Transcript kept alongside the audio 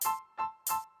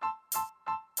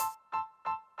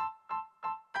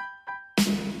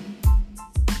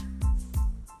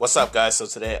What's up, guys? So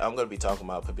today I'm going to be talking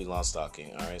about Pippi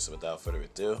Longstocking. Alright, so without further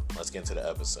ado, let's get into the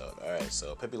episode. Alright,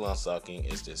 so Pippi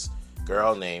Longstocking is this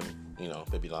girl named,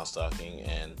 Pippi Longstocking.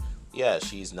 And yeah,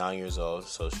 she's 9 years old,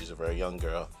 so she's a very young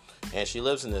girl. And she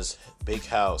lives in this big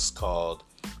house called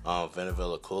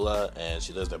Venevilacula, and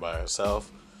she lives there by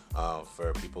herself.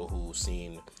 For people who've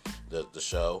seen the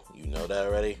show, you know that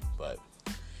already. But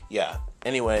yeah,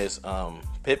 anyways,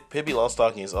 Pippi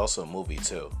Longstocking is also a movie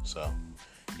too. So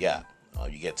yeah.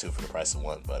 You get two for the price of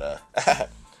one, but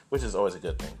which is always a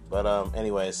good thing. But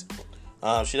anyways,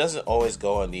 she doesn't always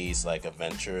go on these like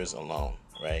adventures alone,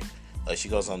 right? Like she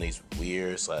goes on these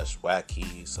weird /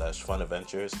 wacky / fun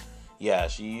adventures. Yeah,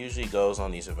 she usually goes on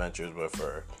these adventures with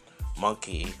her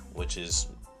monkey, which is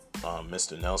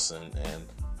Mr. Nelson, and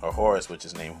her horse, which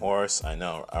is named Horace. I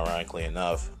know, ironically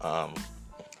enough.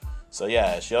 So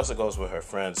yeah, she also goes with her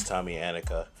friends Tommy and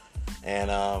Annika,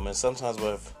 and sometimes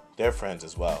with their friends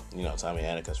as well, Tommy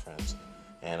and Annika's friends.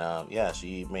 And yeah,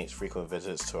 she makes frequent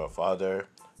visits to her father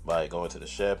by going to the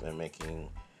ship and making,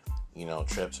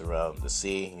 trips around the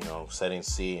sea, setting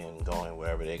sea and going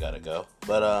wherever they gotta go.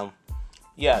 But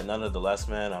yeah, nonetheless,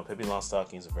 man, Pippi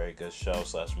Longstocking is a very good show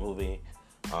 / movie.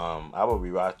 I will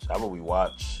rewatch,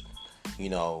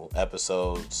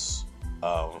 episodes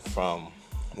from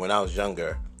when I was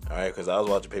younger. All right, because I was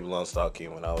watching Pippi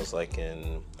Longstocking when I was like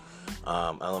in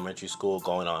elementary school,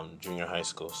 going on junior high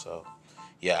school. So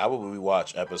yeah, I would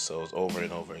rewatch episodes over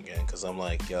and over again because I'm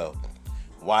like, yo,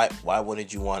 why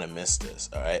wouldn't you want to miss this?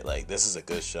 All right, like this is a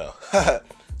good show.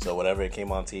 So whenever it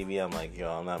came on TV, I'm like, yo,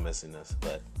 I'm not missing this.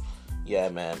 But yeah,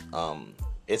 man,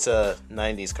 it's a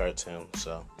 90s cartoon.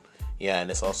 So yeah, and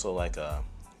it's also like a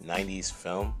 90s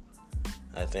film,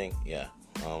 I think. Yeah,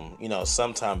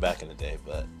 sometime back in the day,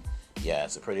 but yeah,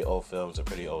 it's a pretty old film. It's a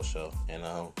pretty old show, and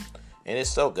it's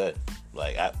so good.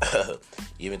 Like,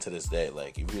 even to this day,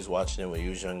 like, if you was watching it when you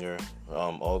was younger,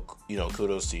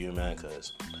 kudos to you, man,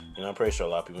 because, I'm pretty sure a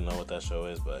lot of people know what that show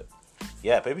is, but,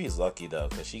 yeah, Pippi's lucky, though,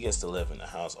 because she gets to live in the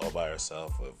house all by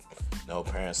herself with no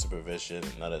parent supervision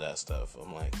and none of that stuff.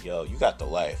 I'm like, yo, you got the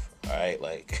life, all right?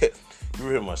 Like, you're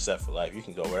pretty much set for life. You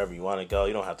can go wherever you want to go.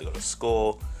 You don't have to go to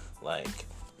school. Like,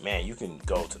 man, you can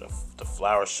go to the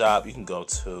flower shop. You can go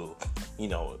to,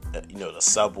 the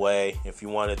subway if you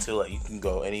wanted to. Like, you can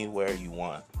go anywhere you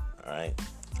want. All right.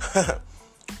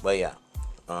 But yeah,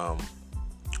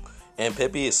 and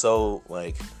Pippi is so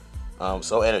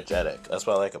so energetic. That's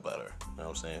what I like about her. You know what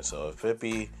I'm saying? So if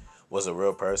Pippi was a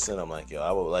real person, I'm like, yo,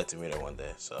 I would like to meet her one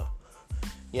day. So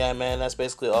yeah, man, that's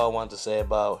basically all I wanted to say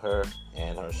about her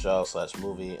and her show /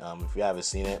 movie. If you haven't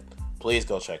seen it, please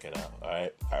go check it out, all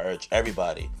right? I urge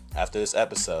everybody after this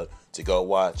episode to go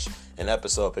watch an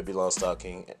episode of Pippi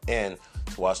Longstocking and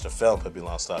to watch the film Pippi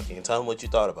Longstocking and tell them what you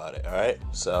thought about it, all right?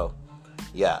 So,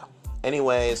 yeah.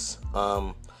 Anyways,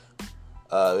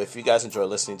 if you guys enjoy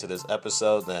listening to this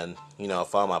episode, then,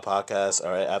 follow my podcast,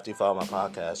 all right? After you follow my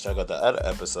podcast, check out the other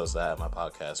episodes that I have on my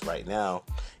podcast right now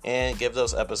and give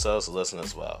those episodes a listen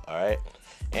as well, all right?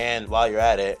 And while you're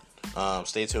at it,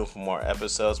 stay tuned for more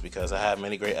episodes because I have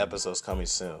many great episodes coming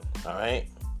soon. All right.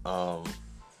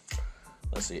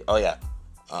 Let's see. Oh yeah.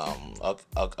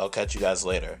 I'll catch you guys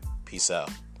later. Peace out.